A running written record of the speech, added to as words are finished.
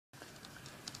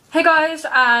Hey guys,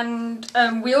 and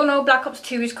we all know Black Ops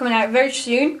 2 is coming out very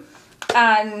soon,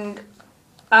 and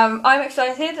I'm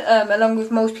excited, along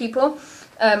with most people.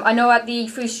 I know at the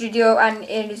Free Studio and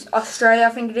in Australia, I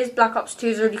think it is, Black Ops 2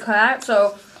 has already come out,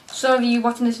 so some of you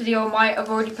watching this video might have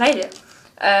already played it,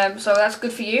 so that's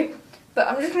good for you. But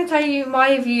I'm just going to tell you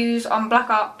my views on Black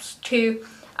Ops 2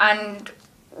 and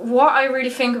what I really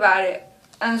think about it.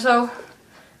 And so,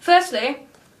 firstly,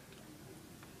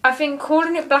 I think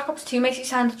calling it Black Ops 2 makes it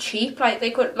sound cheap. Like,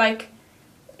 they could,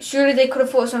 surely they could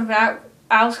have thought something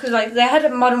else, because, they had a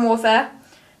Modern Warfare,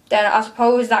 then I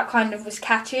suppose that kind of was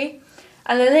catchy,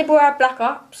 and then they brought out Black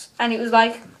Ops, and it was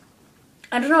I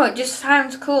don't know, it just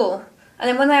sounds cool, and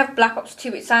then when they have Black Ops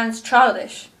 2, it sounds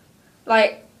childish.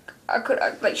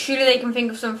 Surely they can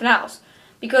think of something else,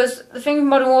 because the thing with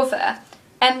Modern Warfare,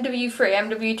 MW3,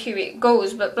 MW2, it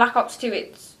goes, but Black Ops 2,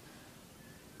 it's,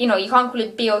 you can't call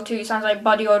it BO2, it sounds like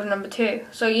Body Order Number 2.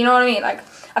 So, you know what I mean?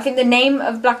 I think the name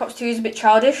of Black Ops 2 is a bit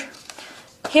childish.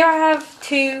 Here I have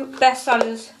two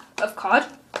bestsellers of COD.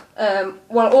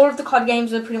 Well, all of the COD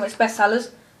games are pretty much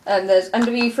bestsellers. There's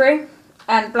MW3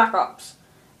 and Black Ops.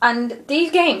 And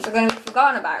these games are going to be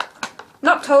forgotten about.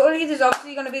 Not totally, there's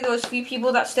obviously going to be those few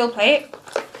people that still play it.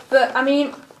 But, I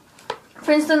mean,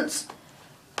 for instance,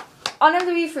 on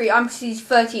MW3, I'm Prestige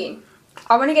 13.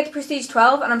 I want to get to Prestige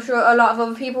 12, and I'm sure a lot of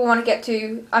other people want to get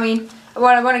to, I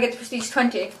want to get to Prestige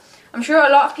 20. I'm sure a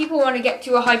lot of people want to get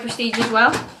to a high Prestige as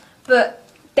well, but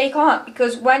they can't,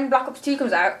 because when Black Ops 2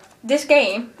 comes out, this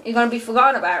game is going to be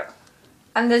forgotten about.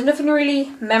 And there's nothing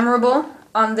really memorable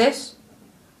on this.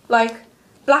 Black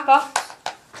Ops,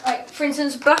 for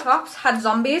instance, Black Ops had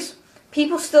zombies.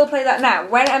 People still play that now.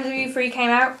 When MW3 came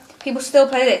out, people still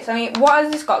play this. I mean, what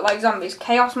has this got like zombies?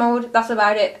 Chaos mode, that's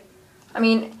about it. I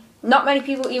mean, not many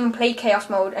people even play Chaos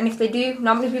mode, and if they do,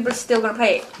 not many people are still going to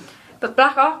play it. But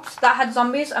Black Ops, that had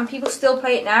zombies, and people still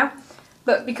play it now.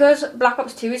 But because Black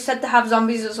Ops 2 is said to have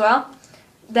zombies as well,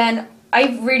 then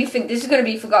I really think this is going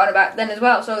to be forgotten about then as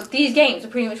well. So these games are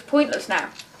pretty much pointless now.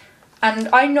 And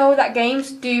I know that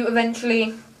games do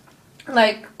eventually,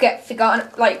 get forgotten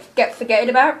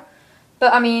about.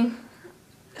 But I mean,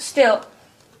 still,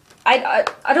 I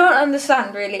don't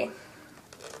understand really.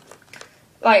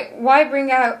 Why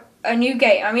bring out a new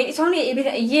game? I mean, it's only been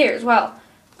a year as well.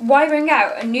 Why bring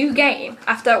out a new game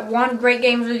after one great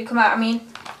game has already come out? I mean,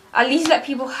 at least let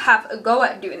people have a go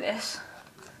at doing this.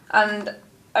 And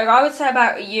I would say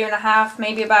about a year and a half,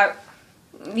 maybe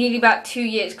nearly about 2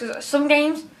 years. Because some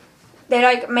games,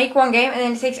 they make one game and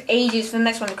then it takes ages for the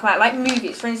next one to come out. Like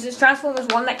movies, for instance, Transformers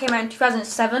 1 that came out in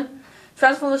 2007.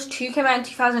 Transformers 2 came out in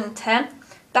 2010.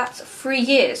 That's 3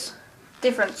 years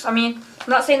difference. I mean,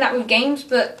 I'm not saying that with games,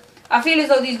 but I feel as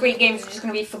though these great games are just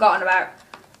going to be forgotten about,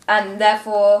 and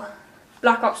therefore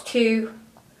Black Ops 2,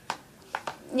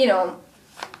 I don't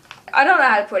know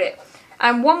how to put it.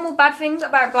 And one more bad thing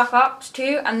about Black Ops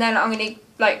 2, and then I'm going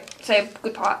to say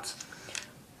good parts.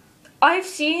 I've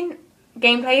seen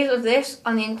gameplays of this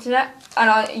on the internet and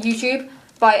on YouTube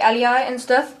by LEI and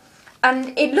stuff,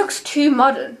 and it looks too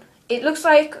modern. It looks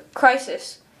like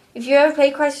Crysis. If you ever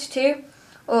played Crysis 2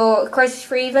 or Crysis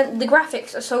 3 even, the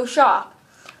graphics are so sharp.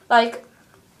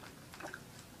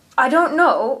 I don't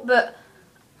know, but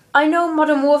I know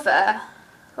Modern Warfare,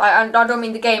 I don't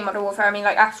mean the game Modern Warfare, I mean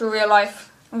actual real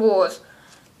life wars.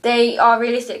 They are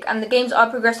realistic, and the games are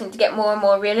progressing to get more and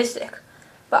more realistic.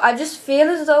 But I just feel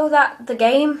as though that the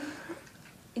game,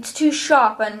 it's too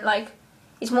sharp and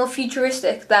it's more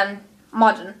futuristic than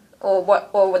modern or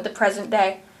what the present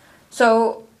day.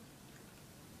 So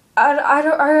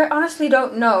I honestly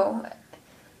don't know.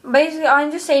 Basically,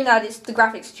 I'm just saying that the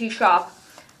graphics are too sharp.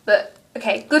 But,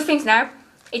 okay, good things now.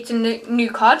 It's a new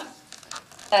COD.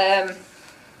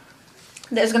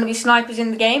 There's going to be snipers in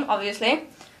the game, obviously.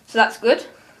 So that's good.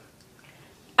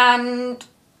 And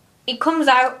it comes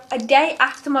out a day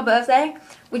after my birthday,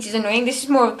 which is annoying. This is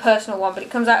more of a personal one, but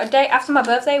it comes out a day after my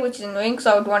birthday, which is annoying because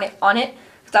I would want it on it.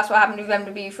 Because that's what happened with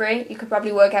MW3. You could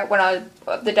probably work out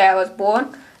the day I was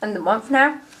born and the month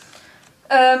now.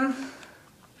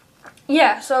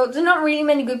 Yeah, so there's not really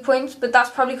many good points, but that's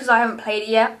probably because I haven't played it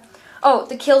yet. Oh,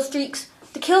 the kill streaks.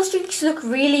 The kill streaks look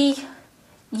really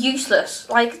useless.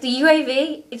 The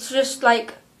UAV, it's just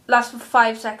lasts for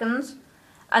 5 seconds.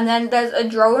 And then there's a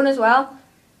drone as well.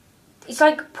 It's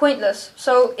pointless.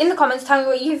 So in the comments, tell me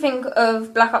what you think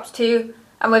of Black Ops 2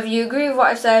 and whether you agree with what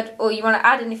I've said or you want to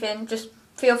add anything, just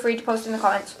feel free to post in the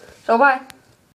comments. So bye.